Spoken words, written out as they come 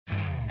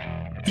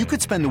You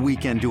could spend the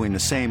weekend doing the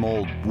same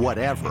old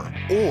whatever,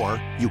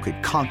 or you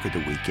could conquer the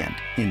weekend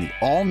in the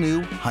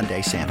all-new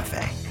Hyundai Santa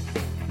Fe.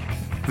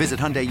 Visit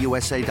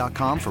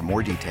HyundaiUSA.com for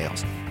more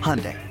details.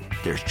 Hyundai,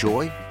 there's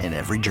joy in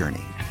every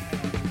journey.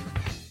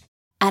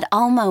 At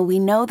Alma, we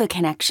know the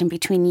connection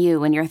between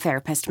you and your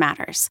therapist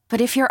matters.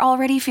 But if you're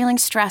already feeling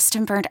stressed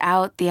and burnt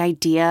out, the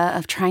idea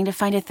of trying to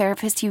find a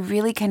therapist you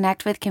really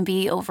connect with can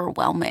be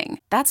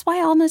overwhelming. That's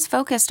why Alma's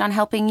focused on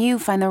helping you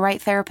find the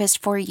right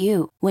therapist for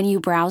you. When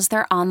you browse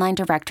their online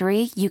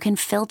directory, you can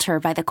filter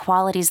by the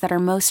qualities that are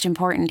most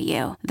important to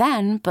you.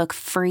 Then book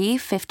free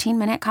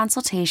 15-minute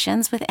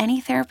consultations with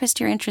any therapist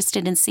you're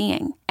interested in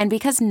seeing. And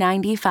because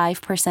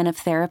 95% of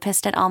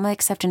therapists at Alma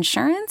accept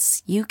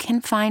insurance, you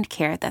can find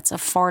care that's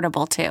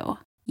affordable too.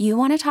 You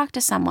want to talk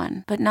to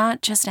someone, but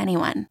not just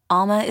anyone.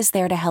 Alma is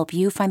there to help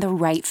you find the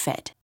right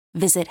fit.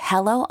 Visit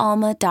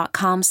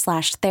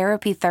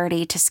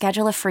helloalma.com/therapy30 to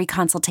schedule a free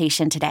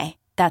consultation today.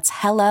 That's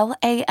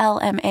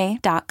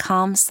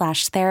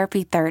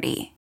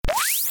helloalma.com/therapy30.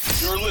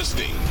 You're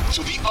listening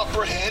to the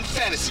Upper Hand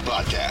Fantasy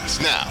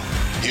Podcast. Now,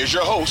 here's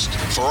your host,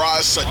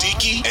 Faraz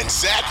Siddiqui and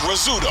Zach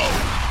Rizzuto.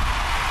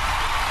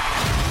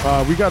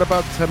 We got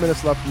about 10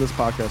 minutes left in this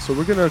podcast, so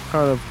we're going to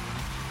kind of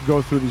go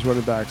through these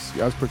running backs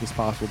as quick as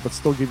possible, but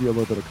still give you a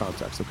little bit of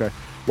context, okay?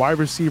 Wide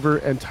receiver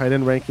and tight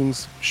end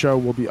rankings show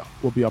will be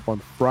up on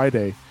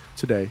Friday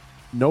today.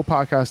 No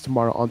podcast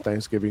tomorrow on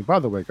Thanksgiving. By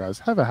the way, guys,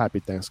 have a happy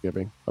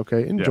Thanksgiving,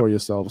 okay? Enjoy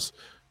yourselves.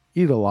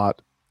 Eat a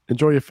lot.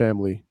 Enjoy your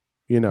family.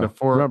 You know,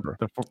 remember.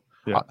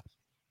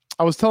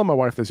 I was telling my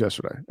wife this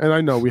yesterday, and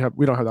I know we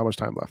don't have that much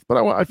time left, but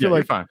I feel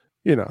like, fine.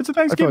 You know, it's a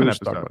Thanksgiving like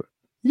episode.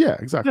 Yeah,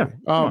 exactly.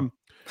 Yeah,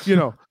 you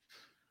know,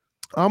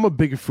 I'm a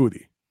big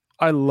foodie.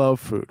 I love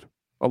food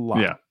a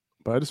lot. Yeah.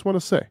 But I just want to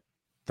say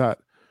that,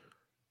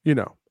 you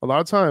know, a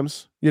lot of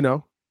times, you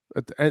know,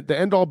 the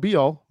end all be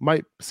all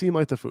might seem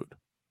like the food,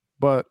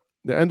 but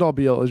the end all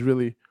be all is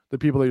really the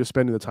people that you're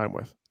spending the time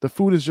with. The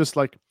food is just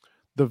like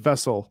the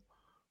vessel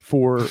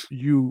for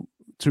you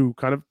to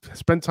kind of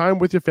spend time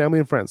with your family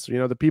and friends. You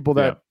know, the people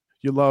that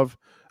you love.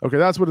 Okay,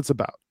 that's what it's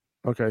about.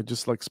 Okay,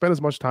 just like spend as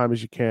much time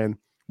as you can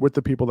with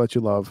the people that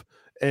you love.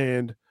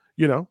 And,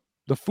 you know,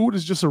 the food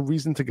is just a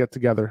reason to get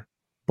together,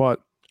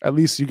 but at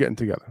least you're getting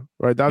together,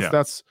 right?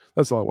 That's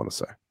all I want to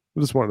say. I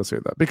just wanted to say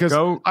that because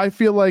I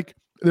feel like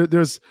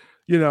there's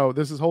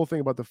this whole thing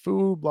about the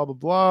food, blah, blah,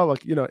 blah.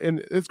 Like, you know, and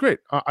it's great.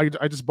 I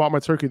just bought my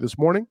turkey this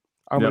morning.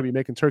 I'm going to be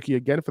making turkey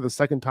again for the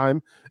second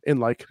time in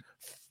like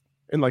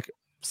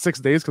 6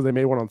 days because they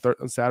made one on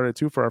Saturday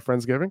too for our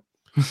Friendsgiving.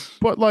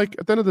 But like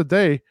at the end of the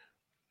day,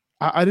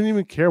 I didn't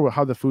even care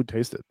how the food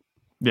tasted.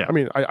 Yeah. I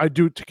mean, I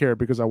do care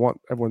because I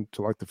want everyone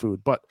to like the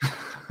food. But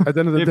at the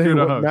end of the day,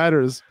 what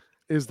matters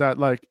is that,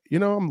 like, you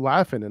know, I'm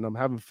laughing and I'm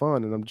having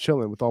fun and I'm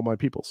chilling with all my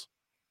peoples.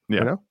 Yeah.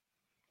 You know?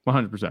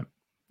 100%.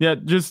 Yeah,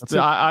 just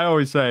I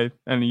always say,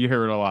 and you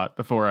hear it a lot,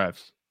 the 4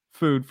 Fs: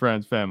 food,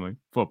 friends, family,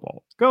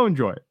 football. Go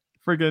enjoy it.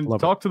 Freaking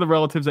talk to the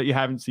relatives that you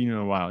haven't seen in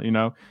a while, you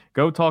know?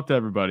 Go talk to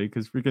everybody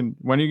because freaking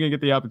when are you going to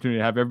get the opportunity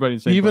to have everybody in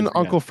the same Even place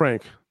Uncle again?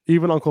 Frank.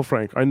 Even Uncle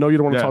Frank. I know you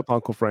don't want to talk to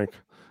Uncle Frank.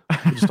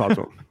 Just talk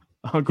to him.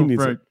 Uncle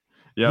Frank.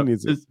 Yeah.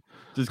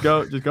 Just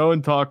go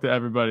and talk to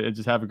everybody and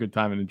just have a good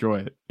time and enjoy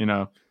it, you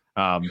know?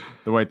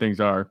 The way things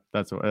are,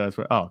 that's what.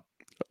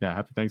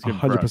 Happy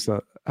Thanksgiving.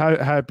 100%.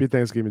 Happy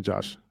Thanksgiving,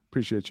 Josh.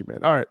 Appreciate you,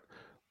 man. All right,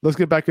 let's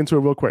get back into it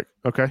real quick.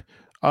 Okay.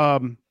 I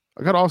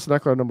got Austin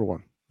Eckler number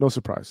 1. No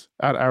surprise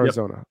at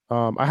Arizona.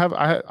 Yep.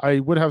 I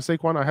would have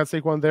Saquon. I had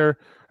Saquon there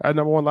at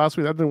number 1 last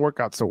week. That didn't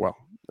work out so well.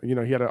 You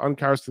know, he had an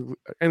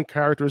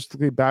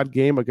uncharacteristically bad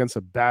game against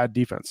a bad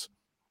defense.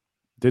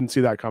 Didn't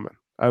see that coming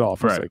at all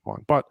for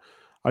Saquon. But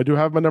I do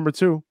have my number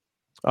 2.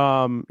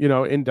 You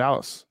know, in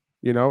Dallas.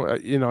 You know,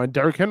 and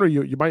Derrick Henry,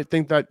 you might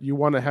think that you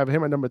want to have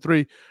him at number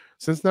 3.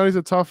 Cincinnati's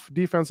a tough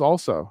defense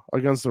also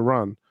against the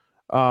run.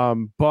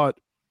 But,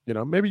 you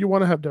know, maybe you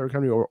want to have Derrick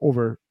Henry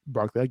over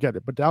Barkley. I get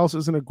it. But Dallas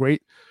isn't a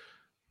great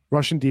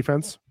rushing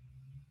defense.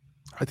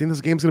 I think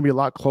this game's going to be a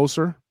lot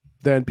closer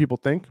than people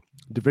think.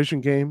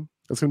 Division game,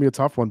 it's going to be a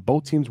tough one.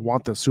 Both teams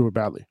want this super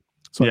badly.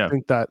 So I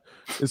think that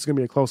it's going to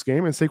be a close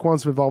game. And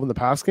Saquon's involved in the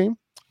pass game.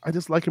 I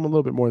just like him a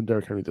little bit more than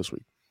Derrick Henry this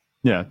week.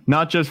 Yeah,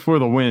 not just for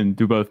the win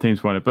do both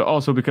teams want it, but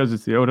also because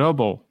it's the Odell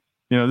Bowl.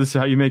 You know, this is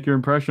how you make your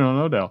impression on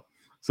Odell.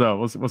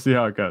 So we'll see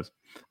how it goes.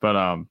 But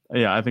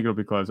yeah, I think it'll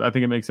be close. I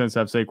think it makes sense to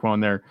have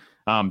Saquon there.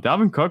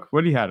 Dalvin Cook,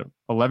 what he had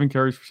 11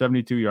 carries for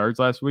 72 yards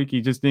last week. He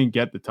just didn't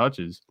get the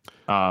touches.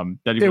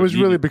 It was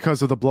really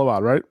because of the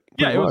blowout, right?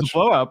 It was a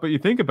blowout. But you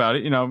think about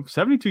it, you know,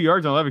 72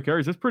 yards on 11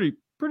 carries. That's pretty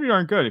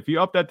darn good. If you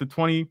up that to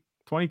 20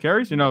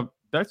 carries, you know,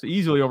 that's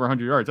easily over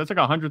 100 yards. That's like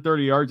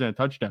 130 yards and a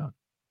touchdown.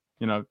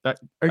 You know, that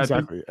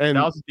exactly. And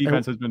Dallas'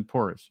 defense has been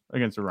porous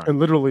against the run. And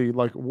literally,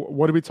 like,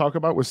 what did we talk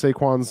about with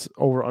Saquon's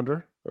over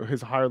under,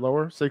 his higher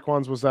lower?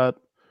 Saquon's was at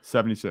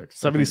 76.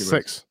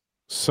 76.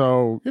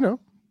 So, you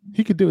know,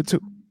 he could do it too.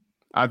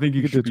 I think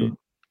you should be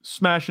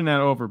smashing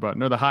that over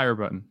button or the higher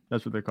button.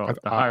 That's what they call it.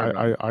 The higher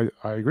button.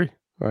 I agree.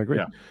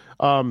 Yeah.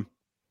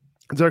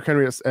 Derrick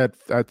Henry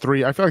at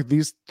 3. I feel like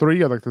these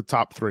 3 are like the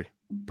top 3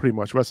 pretty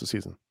much rest of the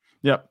season.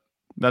 Yep.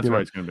 That's why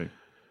it's going to be.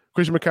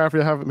 Christian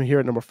McCaffrey, I have him here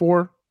at number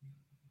 4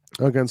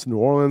 against New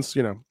Orleans.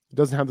 He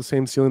doesn't have the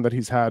same ceiling that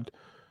he's had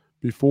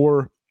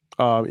before.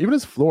 Even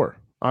his floor,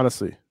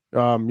 honestly,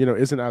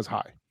 isn't as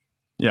high.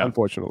 Yeah,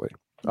 unfortunately.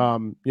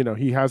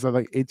 He has a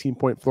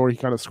 18-point floor. He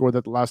kind of scored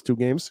that the last 2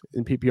 games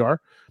in PPR.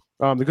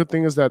 The good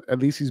thing is that at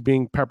least he's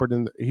being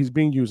he's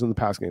being used in the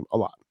pass game a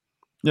lot.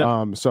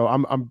 Yeah. So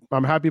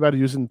I'm happy about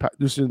using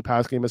in the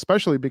pass game,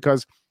 especially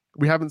because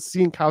we haven't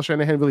seen Kyle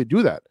Shanahan really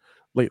do that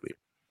lately.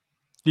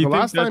 The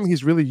last time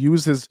he's really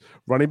used his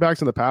running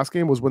backs in the pass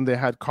game was when they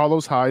had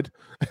Carlos Hyde,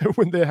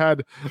 when they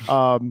had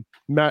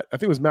Matt. I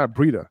think it was Matt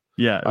Breida.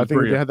 Yeah, I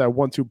think they had that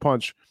 1-2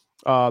 punch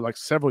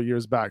several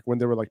years back when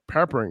they were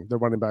peppering the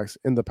running backs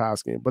in the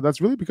pass game. But that's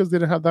really because they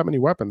didn't have that many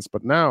weapons.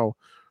 But now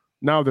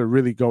they're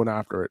really going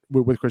after it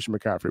with Christian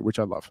McCaffrey, which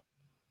I love.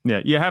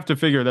 Yeah, you have to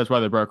figure that's why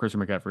they brought Christian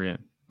McCaffrey in,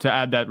 to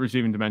add that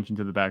receiving dimension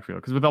to the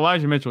backfield. Because with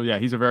Elijah Mitchell,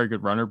 he's a very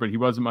good runner, but he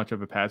wasn't much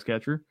of a pass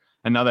catcher.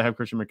 And now they have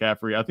Christian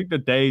McCaffrey. I think the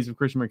days of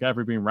Christian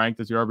McCaffrey being ranked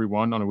as your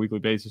RB1 on a weekly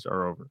basis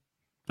are over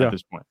at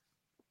this point.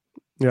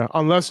 Yeah,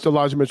 unless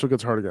Elijah Mitchell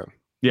gets hurt again.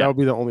 Yeah. That would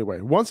be the only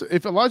way.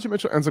 If Elijah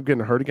Mitchell ends up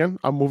getting hurt again,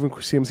 I'm moving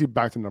CMC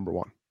back to number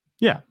 1.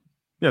 Yeah,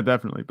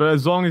 definitely. But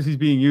as long as he's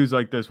being used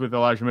like this with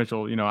Elijah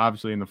Mitchell,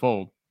 obviously in the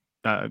fold,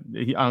 I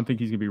don't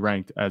think he's going to be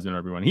ranked as an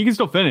RB1. He can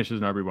still finish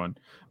as an RB1,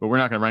 but we're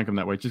not going to rank him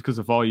that way just because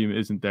the volume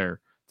isn't there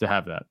to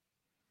have that.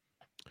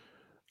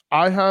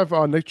 I have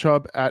Nick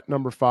Chubb at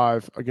number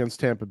 5 against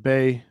Tampa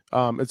Bay.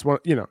 It's one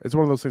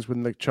of those things with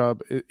Nick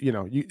Chubb.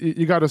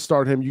 You got to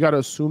start him. You got to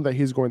assume that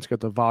he's going to get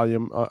the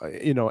volume.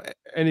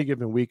 Any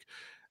given week.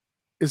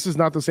 This is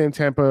not the same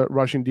Tampa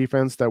rushing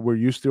defense that we're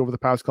used to over the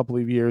past couple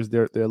of years.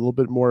 They're a little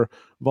bit more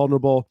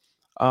vulnerable,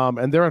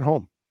 and they're at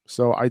home.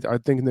 So I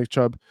think Nick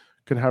Chubb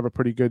can have a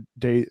pretty good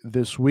day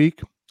this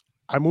week.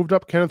 I moved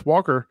up Kenneth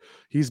Walker.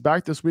 He's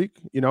back this week,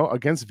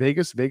 against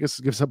Vegas. Vegas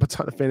gives up a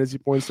ton of fantasy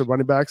points to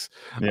running backs.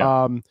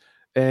 Yeah.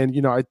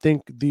 I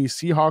think the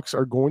Seahawks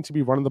are going to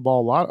be running the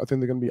ball a lot. I think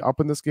they're going to be up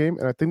in this game.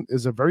 And I think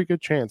there's a very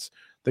good chance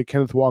that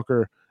Kenneth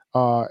Walker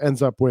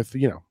ends up with,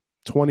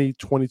 20,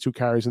 22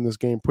 carries in this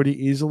game pretty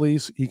easily.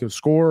 So he can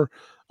score.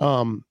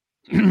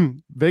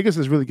 Vegas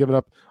has really given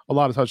up a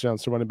lot of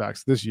touchdowns to running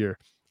backs this year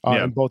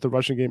in both the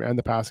rushing game and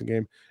the passing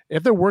game.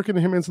 If they're working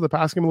him into the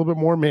passing game a little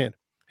bit more, man,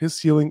 his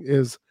ceiling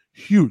is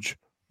huge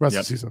rest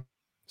of the season.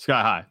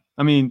 Sky high.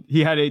 I mean,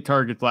 he had 8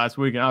 targets last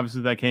week, and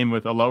obviously that came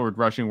with a lowered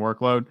rushing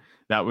workload.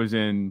 That was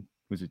in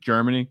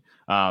Germany?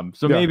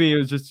 Maybe it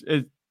was just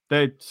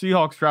the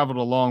Seahawks traveled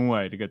a long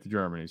way to get to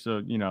Germany.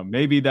 So,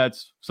 maybe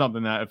that's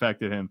something that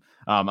affected him.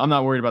 I'm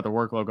not worried about the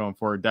workload going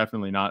forward.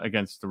 Definitely not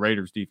against the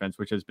Raiders defense,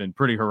 which has been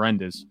pretty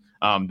horrendous.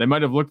 They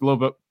might have looked a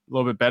little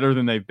bit better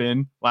than they've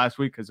been last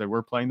week because they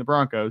were playing the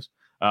Broncos.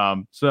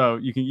 So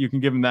you can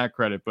give them that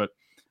credit, but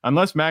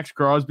unless Max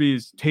Crosby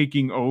is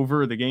taking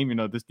over the game,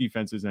 this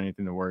defense isn't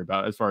anything to worry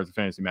about as far as the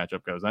fantasy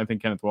matchup goes. I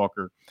think Kenneth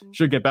Walker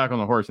should get back on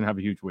the horse and have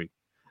a huge week.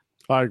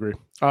 I agree.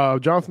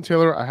 Jonathan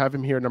Taylor, I have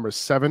him here number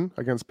 7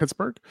 against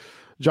Pittsburgh.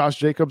 Josh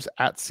Jacobs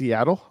at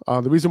Seattle.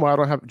 The reason why I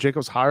don't have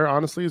Jacobs higher,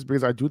 honestly, is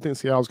because I do think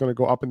Seattle is going to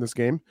go up in this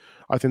game.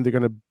 I think they're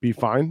going to be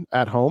fine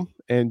at home,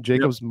 and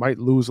Jacobs might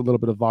lose a little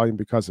bit of volume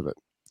because of it.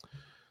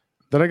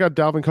 Then I got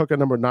Dalvin Cook at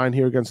number 9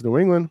 here against New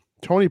England.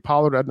 Tony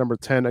Pollard at number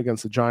 10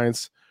 against the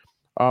Giants.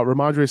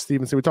 Ramondre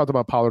Stevenson. We talked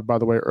about Pollard, by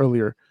the way,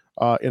 earlier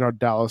in our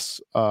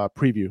Dallas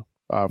preview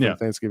for the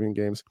Thanksgiving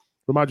games.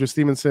 Ramondre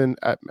Stevenson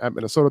at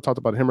Minnesota, talked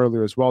about him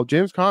earlier as well.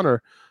 James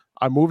Conner,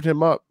 I moved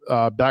him up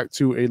back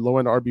to a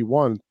low-end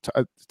RB1,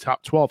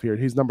 top 12 here.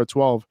 He's number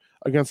 12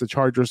 against the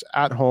Chargers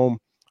at home.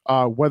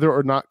 Whether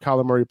or not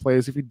Kyler Murray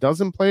plays, if he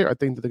doesn't play, I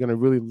think that they're going to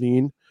really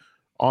lean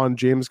on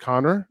James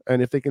Conner.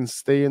 And if they can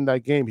stay in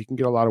that game, he can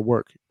get a lot of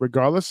work.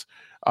 Regardless,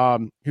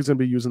 he's going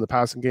to be using the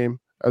passing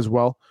game as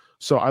well.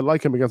 So I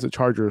like him against the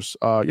Chargers,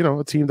 a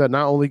team that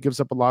not only gives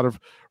up a lot of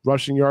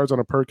rushing yards on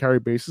a per carry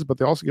basis, but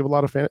they also give up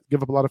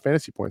a lot of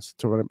fantasy points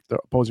to the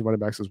opposing running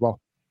backs as well.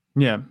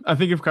 Yeah, I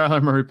think if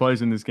Kyler Murray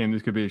plays in this game,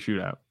 this could be a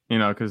shootout,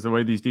 because the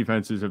way these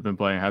defenses have been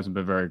playing hasn't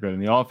been very good.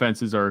 And the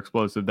offenses are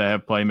explosive. They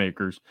have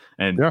playmakers.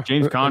 And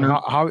James Conner.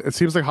 It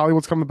seems like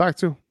Hollywood's coming back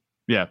too.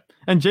 Yeah.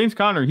 And James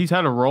Conner, he's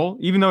had a role,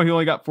 even though he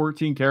only got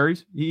 14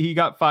 carries. He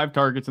got 5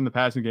 targets in the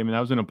passing game, and that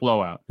was in a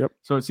blowout. Yep.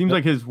 So it seems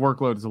like his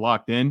workload is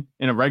locked in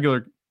a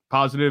regular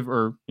positive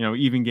or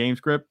even game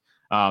script,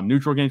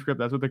 neutral game script,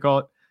 that's what they call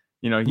it.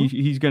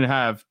 He's going to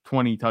have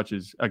 20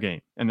 touches a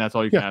game, and that's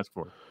all you can ask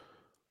for.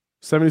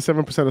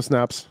 77% of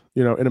snaps,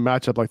 in a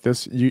matchup like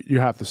this, you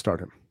have to start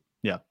him.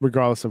 Yeah,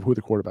 regardless of who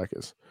the quarterback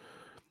is.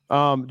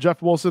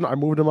 Jeff Wilson, I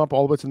moved him up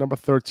all the way to number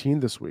 13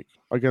 this week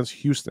against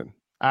Houston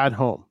at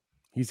home.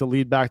 He's the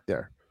lead back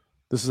there.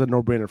 This is a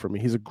no-brainer for me.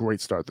 He's a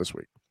great start this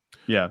week.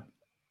 Yeah,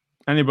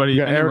 any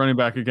running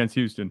back against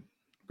Houston.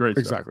 Great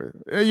stuff.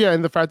 Exactly. Yeah,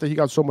 and the fact that he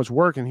got so much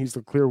work and he's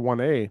the clear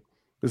 1A,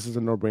 this is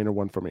a no-brainer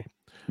one for me.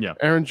 Yeah.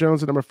 Aaron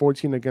Jones at number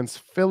 14 against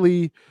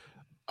Philly.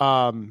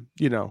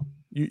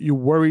 You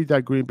worry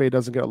that Green Bay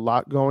doesn't get a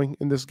lot going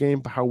in this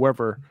game.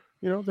 However,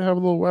 they have a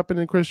little weapon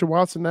in Christian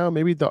Watson now.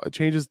 Maybe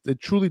it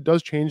truly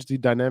does change the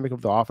dynamic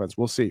of the offense.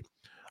 We'll see.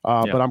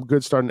 But I'm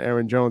good starting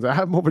Aaron Jones. I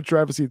have him over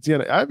Travis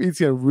Etienne. I have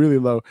Etienne really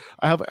low.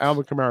 I have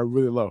Alvin Kamara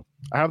really low.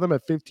 I have them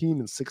at 15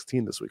 and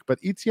 16 this week. But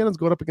Etienne is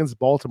going up against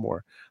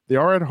Baltimore. They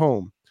are at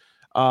home.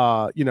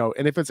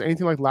 And if it's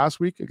anything like last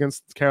week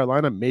against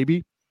Carolina,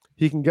 maybe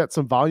he can get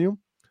some volume.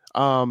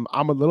 I'm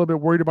a little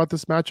bit worried about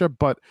this matchup,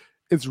 but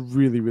it's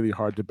really, really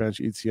hard to bench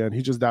Etienne.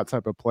 He's just that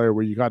type of player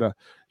where you gotta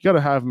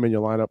have him in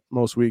your lineup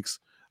most weeks.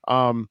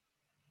 Alvin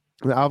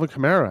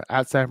Kamara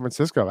at San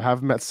Francisco, I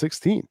have him at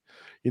 16.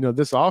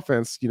 This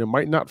offense,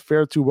 might not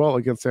fare too well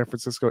against San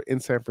Francisco in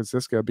San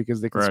Francisco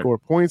because they can score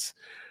points.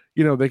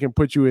 They can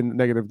put you in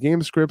negative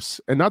game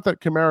scripts. And not that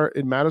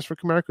it matters for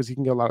Kamara because he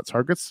can get a lot of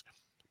targets.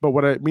 But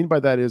what I mean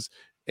by that is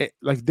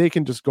they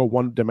can just go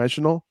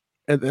one-dimensional,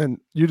 and then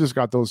you just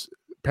got those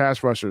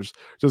pass rushers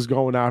just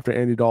going after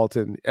Andy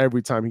Dalton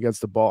every time he gets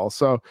the ball.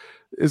 So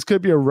this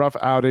could be a rough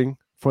outing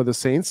for the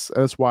Saints.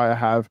 That's why I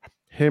have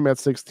him at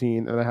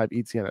 16 and I have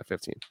Etienne at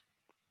 15.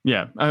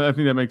 Yeah, I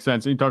think that makes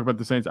sense. And you talk about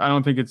the Saints. I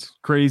don't think it's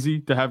crazy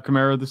to have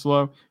Kamara this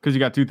low because you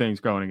got two things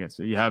going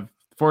against it. You have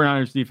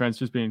 49ers defense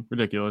just being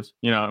ridiculous,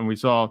 and we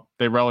saw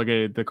they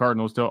relegated the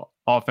Cardinals to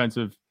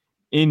offensive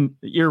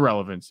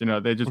irrelevance.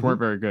 They just weren't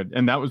very good.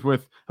 And that was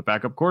with a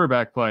backup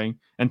quarterback playing.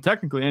 And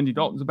technically Andy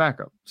Dalton's a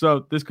backup.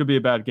 So this could be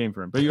a bad game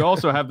for him. But you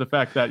also have the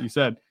fact that you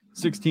said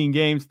 16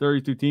 games,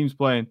 32 teams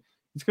playing.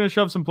 It's going to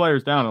shove some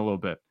players down a little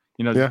bit,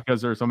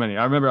 because there are so many.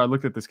 I remember I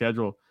looked at the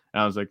schedule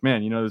and I was like,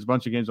 man, there's a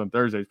bunch of games on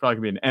Thursday. It's probably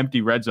going to be an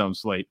empty red zone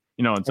slate,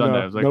 on Sunday.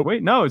 I was like,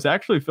 wait, no, it's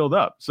actually filled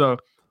up. So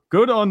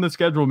good on the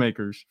schedule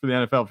makers for the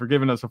NFL for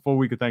giving us a full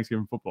week of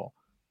Thanksgiving football.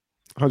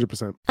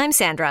 100%. I'm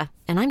Sandra,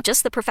 and I'm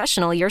just the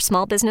professional your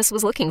small business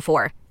was looking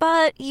for.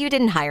 But you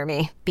didn't hire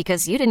me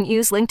because you didn't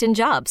use LinkedIn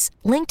Jobs.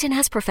 LinkedIn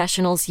has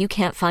professionals you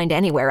can't find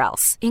anywhere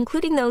else,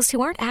 including those who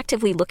aren't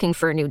actively looking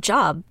for a new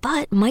job,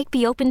 but might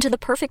be open to the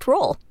perfect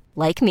role,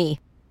 like me.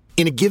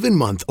 In a given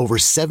month, over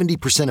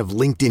 70% of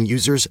LinkedIn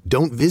users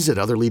don't visit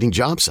other leading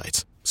job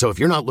sites. So if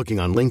you're not looking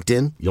on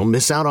LinkedIn, you'll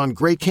miss out on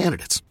great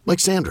candidates like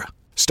Sandra.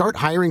 Start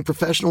hiring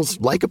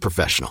professionals like a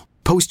professional.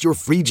 Post your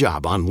free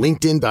job on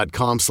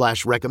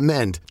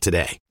linkedin.com/recommend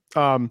today.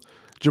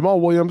 Jamal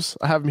Williams,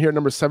 I have him here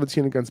number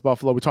 17 against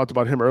Buffalo. We talked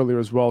about him earlier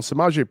as well.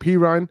 Samaje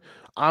Perine,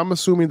 I'm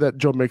assuming that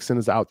Joe Mixon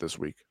is out this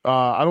week.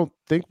 I don't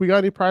think we got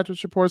any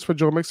practice reports for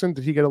Joe Mixon.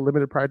 Did he get a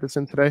limited practice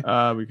in today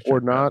or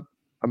not?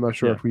 I'm not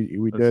sure if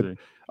we did.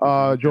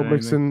 Joe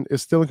Mixon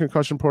is still in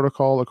concussion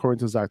protocol according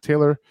to Zach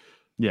Taylor.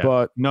 Yeah,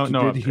 but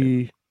no. Did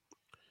he?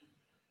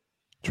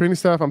 Training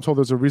staff, I'm told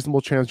there's a reasonable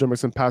chance Joe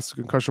Mixon passed the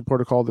concussion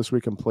protocol this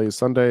week and plays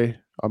Sunday.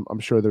 I'm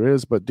sure there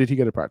is, but did he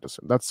get a practice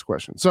in? That's the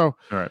question. So,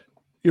 all right,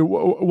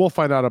 we'll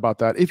find out about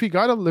that. If he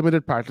got a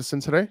limited practice in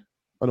today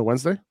on a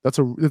Wednesday, it's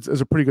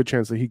a pretty good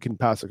chance that he can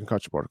pass the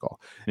concussion protocol.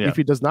 Yeah. If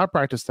he does not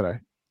practice today,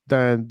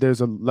 then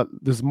there's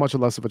much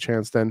less of a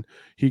chance. Then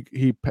he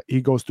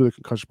goes through the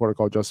concussion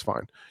protocol just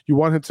fine. You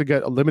want him to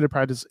get a limited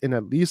practice in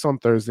at least on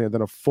Thursday and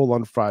then a full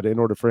on Friday in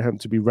order for him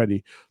to be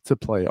ready to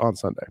play on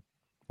Sunday.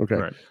 Okay,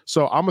 right.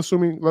 So I'm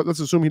assuming, let's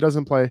assume he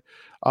doesn't play.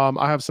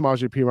 I have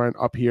Samaje Perine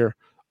up here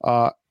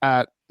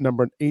at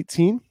number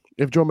 18.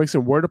 If Joe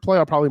Mixon were to play,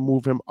 I'll probably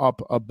move him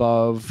up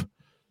above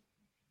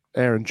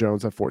Aaron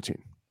Jones at 14.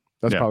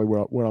 That's probably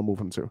where I'll move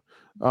him to.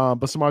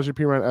 But Samaje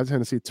Perine at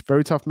Tennessee, it's a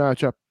very tough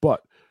matchup.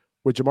 But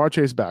with Jamar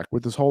Chase back,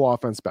 with this whole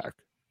offense back,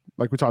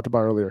 like we talked about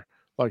earlier,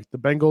 like the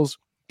Bengals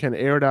can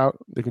air it out.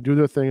 They can do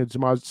their thing. And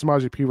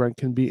Samaje Perine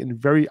can be in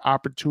very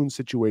opportune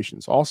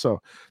situations.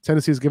 Also,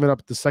 Tennessee has given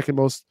up the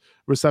most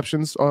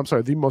receptions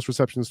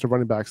to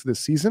running backs this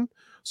season.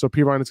 So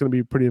Perine is going to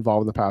be pretty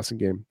involved in the passing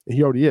game. And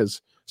he already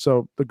is.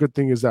 So the good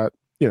thing is that,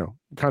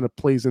 kind of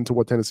plays into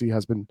what Tennessee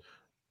has been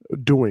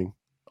doing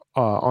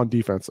on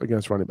defense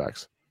against running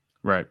backs.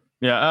 Right.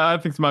 Yeah, I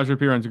think Samaje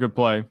Perine's a good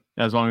play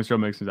as long as Joe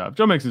Mixon's out. If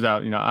Joe Mixon's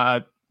out,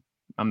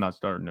 I'm not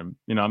starting him.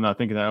 I'm not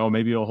thinking that,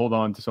 maybe he'll hold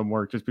on to some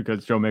work just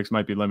because Joe Mix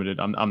might be limited.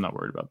 I'm not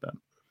worried about that.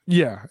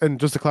 Yeah, and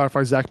just to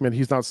clarify, Zach, man,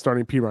 he's not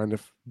starting Perine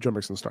if Joe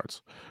Mixon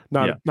starts.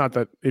 Not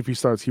that if he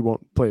starts, he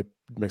won't play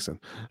Mixon.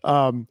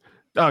 Yeah.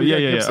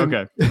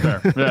 Okay,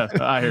 fair. Yeah,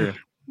 I hear you.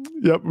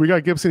 Yep, we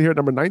got Gibson here at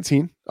number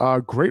 19.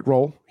 Great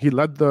role. He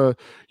led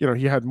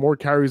he had more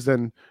carries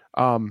than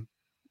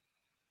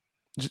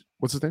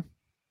what's his name?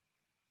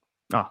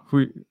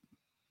 Washington.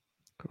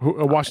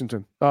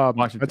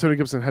 Washington. Antonio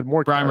Gibson had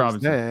more. Brian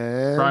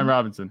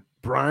Robinson.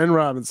 Brian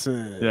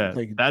Robinson. Yeah,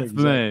 that's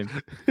the name.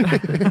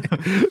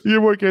 He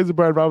had more carries than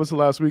Brian Robinson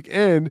last week,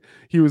 and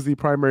he was the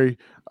primary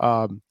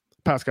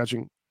pass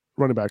catching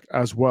running back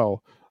as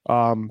well,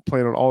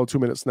 playing on all the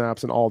 2-minute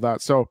snaps and all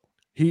that. So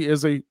he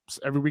is a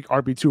every week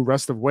RB2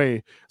 rest of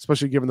way,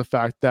 especially given the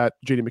fact that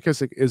J.D.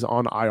 McKissic is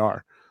on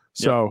IR.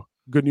 So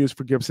good news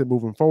for Gibson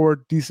moving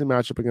forward. Decent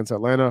matchup against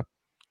Atlanta.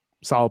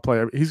 Solid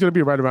player. He's going to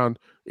be right around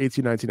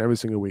 18, 19 every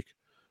single week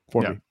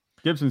for me.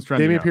 Gibson's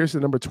trending. Damian Pierce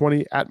at number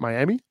 20 at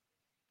Miami.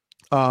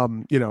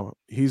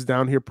 He's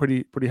down here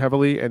pretty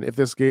heavily, and if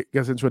this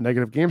gets into a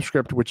negative game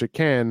script, which it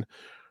can,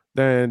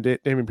 then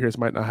Damian Pierce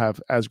might not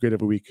have as great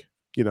of a week,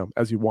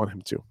 as you want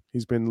him to.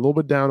 He's been a little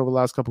bit down over the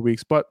last couple of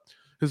weeks, but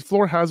his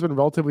floor has been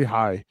relatively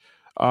high.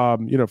 for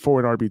an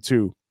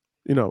RB2,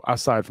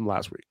 aside from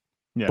last week.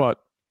 Yeah. But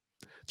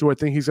do I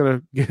think he's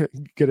going to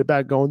get it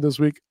back going this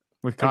week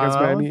with Kyle against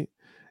Allen? Miami?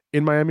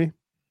 In Miami?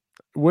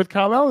 With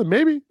Kyle Allen,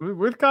 maybe.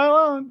 With Kyle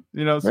Allen.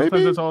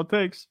 Sometimes that's all it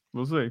takes.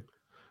 We'll see.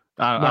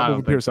 I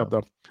don't think so. Up,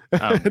 though.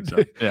 I don't think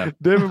so. Yeah.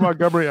 David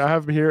Montgomery, I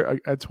have him here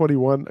at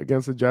 21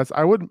 against the Jets.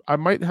 I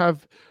might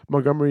have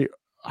Montgomery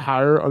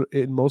higher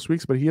in most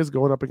weeks, but he is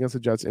going up against the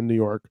Jets in New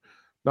York.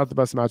 Not the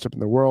best matchup in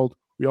the world.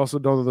 We also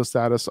don't know the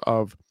status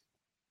of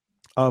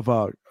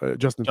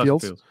Justin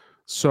Fields.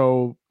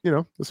 So,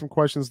 there's some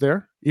questions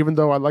there. Even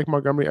though I like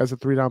Montgomery as a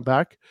 3-down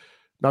back,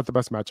 not the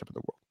best matchup in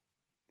the world.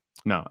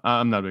 No,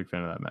 I'm not a big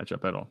fan of that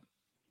matchup at all.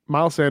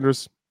 Miles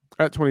Sanders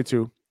at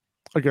 22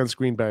 against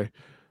Green Bay.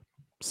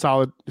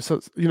 Solid. So,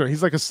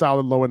 he's like a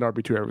solid low-end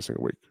RB2 every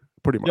single week,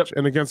 pretty much. Yep.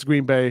 And against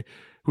Green Bay,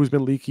 who's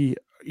been leaky,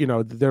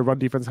 their run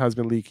defense has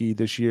been leaky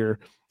this year.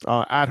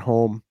 At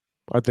home,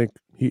 I think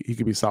he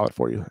could be solid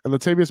for you. And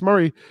Latavius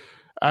Murray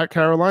at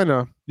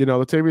Carolina,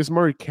 Latavius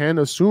Murray can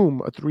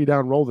assume a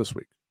 3-down role this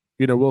week.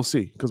 We'll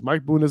see, because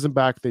Mike Boone isn't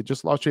back. They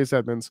just lost Chase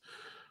Edmonds.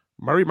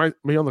 Murray might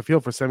be on the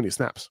field for 70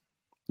 snaps.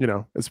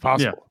 It's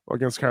possible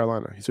against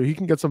Carolina. So he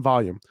can get some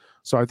volume.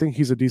 So I think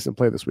he's a decent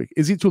play this week.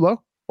 Is he too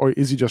low or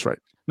is he just right?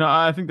 No,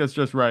 I think that's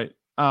just right.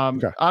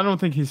 Okay. I don't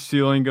think his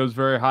ceiling goes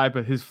very high,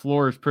 but his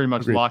floor is pretty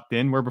much locked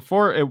in, where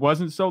before it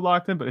wasn't so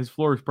locked in, but his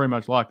floor is pretty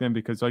much locked in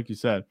because, like you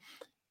said,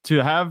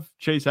 to have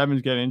Chase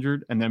Evans get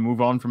injured and then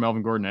move on from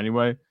Melvin Gordon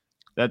anyway,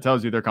 that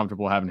tells you they're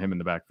comfortable having him in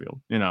the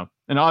backfield,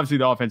 And obviously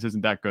the offense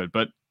isn't that good,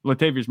 but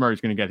Latavius Murray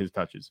is going to get his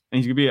touches, and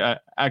he's going to be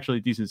actually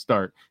a decent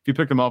start. If you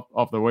pick him up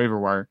off the waiver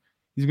wire,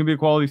 he's going to be a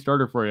quality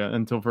starter for you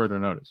until further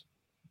notice.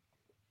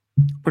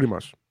 Pretty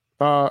much.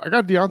 I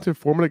got Deontay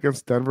Foreman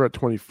against Denver at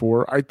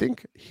 24. I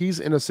think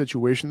he's in a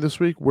situation this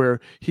week where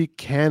he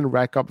can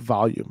rack up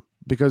volume,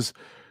 because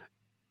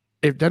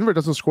if Denver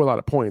doesn't score a lot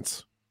of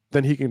points,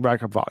 then he can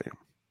rack up volume.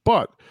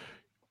 But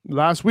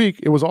last week,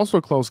 it was also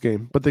a close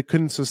game, but they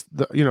couldn't,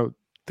 the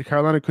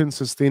Carolina couldn't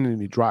sustain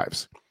any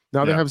drives.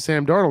 Now they have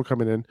Sam Darnold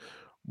coming in.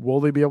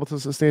 Will they be able to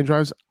sustain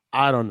drives?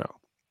 I don't know,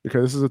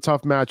 because this is a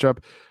tough matchup.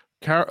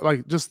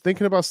 Just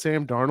thinking about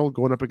Sam Darnold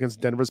going up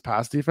against Denver's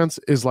pass defense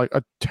is like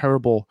a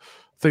terrible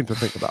thing to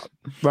think about.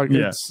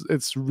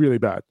 It's really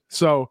bad.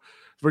 So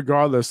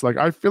regardless,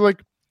 I feel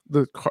like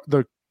the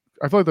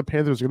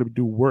Panthers are going to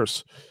do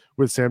worse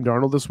with Sam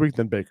Darnold this week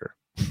than Baker.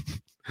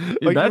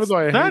 That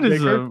is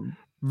Baker, a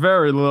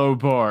very low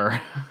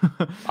bar.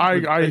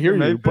 I hear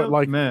you,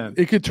 but man,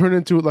 it could turn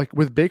into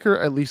with Baker,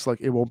 at least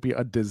it won't be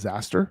a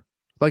disaster.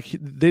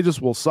 They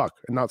just will suck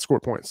and not score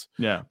points.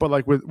 Yeah.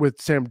 But with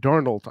Sam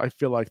Darnold, I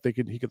feel like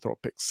he could throw a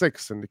pick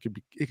 6 and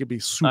it could be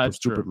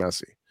super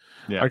messy.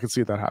 Yeah. I could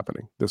see that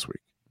happening this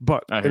week.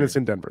 But it's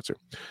in Denver too.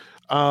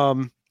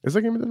 Is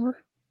that game in Denver?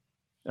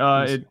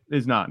 It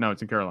is not. No,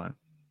 it's in Carolina.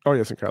 Oh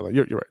yes, in Carolina.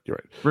 You're right.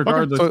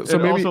 Regardless, okay, so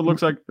it maybe, also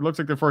looks like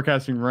they're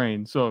forecasting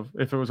rain. So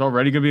if it was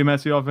already going to be a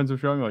messy offensive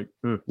showing,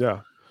 yeah.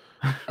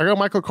 I got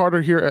Michael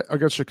Carter here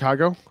against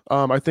Chicago.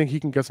 I think he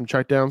can get some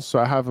checkdowns, so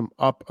I have him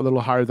up a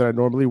little higher than I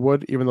normally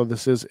would, even though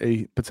this is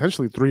a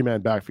potentially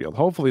 3-man backfield.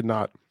 Hopefully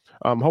not.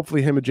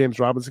 Hopefully him and James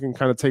Robinson can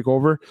kind of take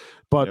over.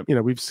 But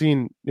we've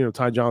seen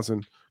Ty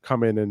Johnson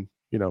come in and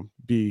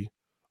be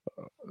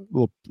a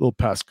little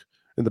pesk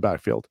in the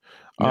backfield.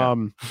 Yeah.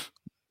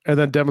 And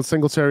then Devin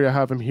Singletary, I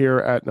have him here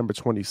at number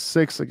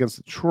 26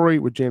 against Detroit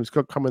with James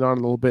Cook coming on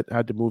a little bit.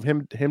 Had to move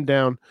him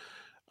down.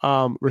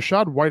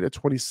 Rachaad White at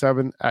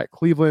 27 at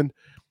Cleveland.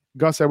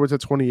 Gus Edwards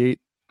at 28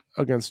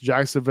 against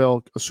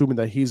Jacksonville, assuming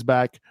that he's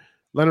back.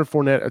 Leonard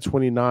Fournette at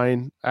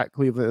 29 at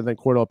Cleveland, and then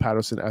Cordell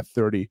Patterson at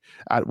 30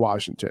 at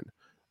Washington.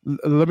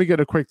 Let me get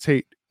a quick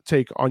take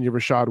on your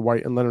Rachaad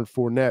White and Leonard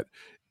Fournette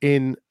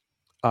in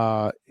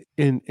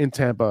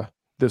Tampa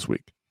this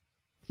week.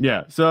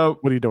 Yeah. So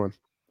what are you doing?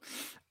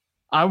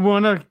 I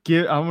want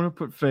to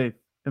put faith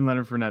in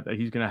Leonard Fournette that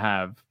he's going to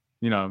have,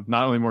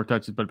 not only more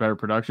touches, but better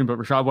production. But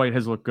Rachaad White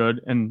has looked good.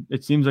 And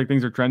it seems like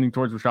things are trending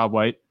towards Rachaad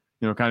White,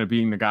 kind of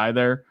being the guy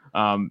there.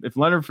 If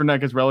Leonard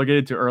Fournette gets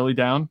relegated to early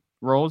down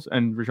roles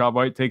and Rachaad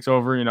White takes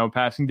over,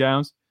 passing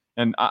downs,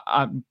 and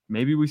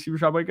maybe we see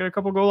Rachaad White get a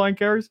couple goal line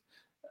carries,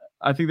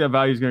 I think that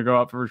value is going to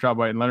go up for Rachaad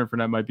White, and Leonard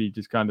Fournette might be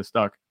just kind of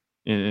stuck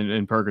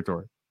in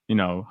purgatory.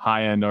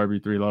 High-end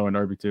RB3, low-end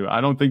RB2. I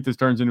don't think this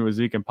turns into a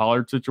Zeke and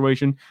Pollard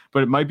situation,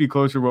 but it might be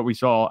closer to what we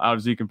saw out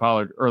of Zeke and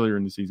Pollard earlier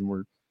in the season,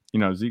 where,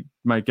 Zeke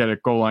might get a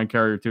goal line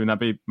carry or two, and that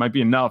might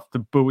be enough to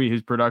buoy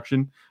his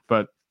production.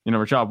 But,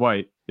 Rachaad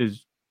White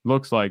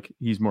looks like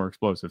he's more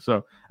explosive.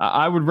 So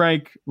I would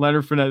rank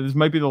Leonard Fournette. This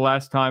might be the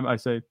last time I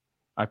say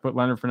I put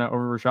Leonard Fournette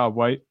over Rachaad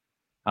White.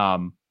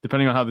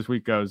 Depending on how this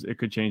week goes, it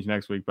could change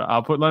next week, but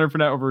I'll put Leonard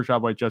Fournette over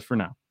Rachaad White just for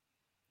now,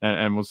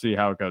 and we'll see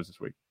how it goes this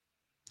week.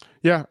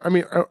 Yeah, I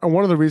mean,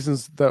 one of the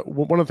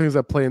things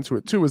that play into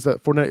it too is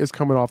that Fournette is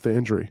coming off the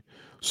injury.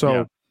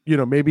 So,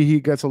 maybe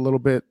he gets a little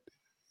bit,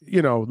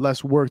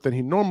 less work than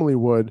he normally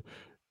would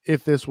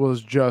if this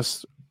was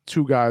just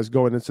two guys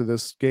going into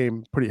this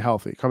game pretty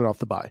healthy, coming off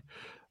the bye.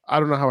 I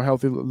don't know how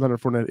healthy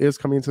Leonard Fournette is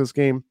coming into this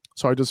game,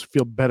 so I just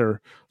feel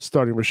better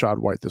starting Rachaad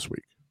White this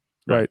week.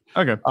 right?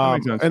 Okay. That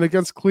makes sense. And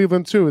against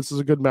Cleveland too, this is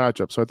a good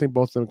matchup. So I think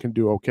both of them can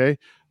do okay.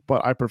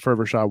 But I prefer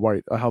Rachaad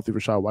White, a healthy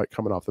Rachaad White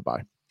coming off the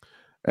bye.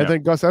 And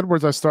then Gus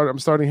Edwards, I'm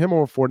starting him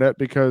over Fournette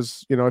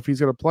because, you know, if he's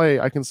going to play,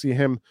 I can see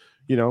him,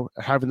 you know,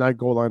 having that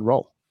goal line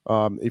role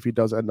if he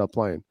does end up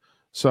playing.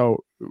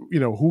 So, you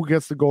know, who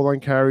gets the goal line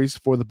carries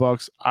for the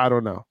Bucs? I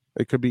don't know.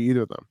 It could be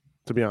either of them,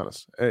 to be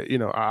honest. You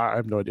know, I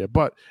have no idea.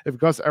 But if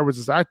Gus Edwards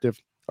is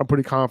active, I'm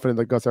pretty confident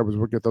that Gus Edwards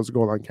will get those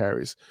goal line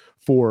carries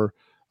for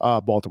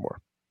Baltimore.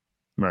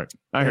 Right.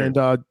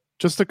 And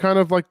just to kind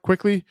of like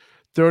quickly,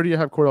 30, I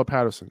have Cordell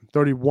Patterson.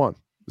 31,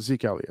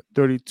 Zeke Elliott.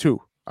 32,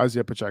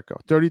 Isaiah Pacheco.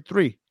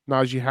 33,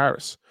 Najee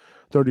Harris.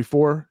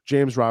 34,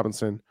 James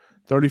Robinson.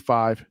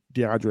 35,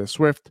 DeAndre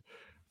Swift.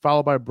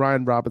 Followed by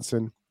Brian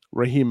Robinson,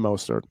 Raheem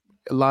Mostert,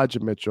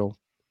 Elijah Mitchell,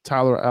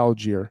 Tyler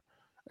Algier,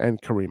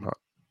 and Kareem Hunt.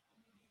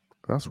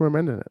 That's where I'm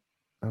ending it.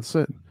 That's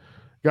it.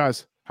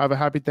 Guys, have a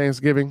happy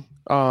Thanksgiving.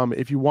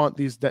 If you want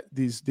these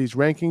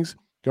rankings,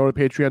 go to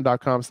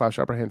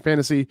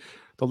patreon.com/upperhandfantasy.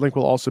 The link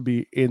will also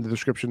be in the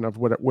description of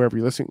wherever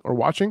you're listening or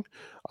watching.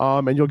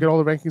 And you'll get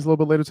all the rankings a little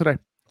bit later today.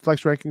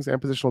 Flex rankings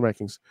and positional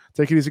rankings.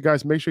 Take it easy,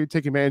 guys. Make sure you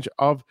take advantage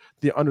of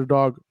the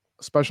Underdog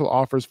special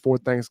offers for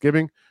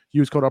Thanksgiving.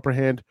 Use code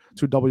UPPERHAND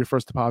to double your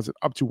first deposit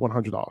up to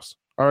 $100.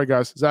 All right,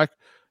 guys. Zach,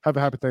 have a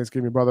happy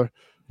Thanksgiving, brother.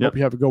 Hope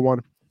you have a good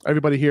one.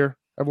 Everybody here,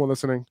 everyone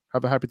listening,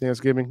 have a happy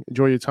Thanksgiving.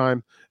 Enjoy your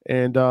time.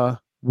 And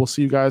we'll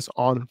see you guys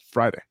on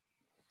Friday.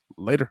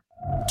 Later.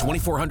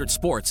 2400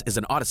 Sports is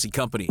an Odyssey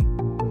company.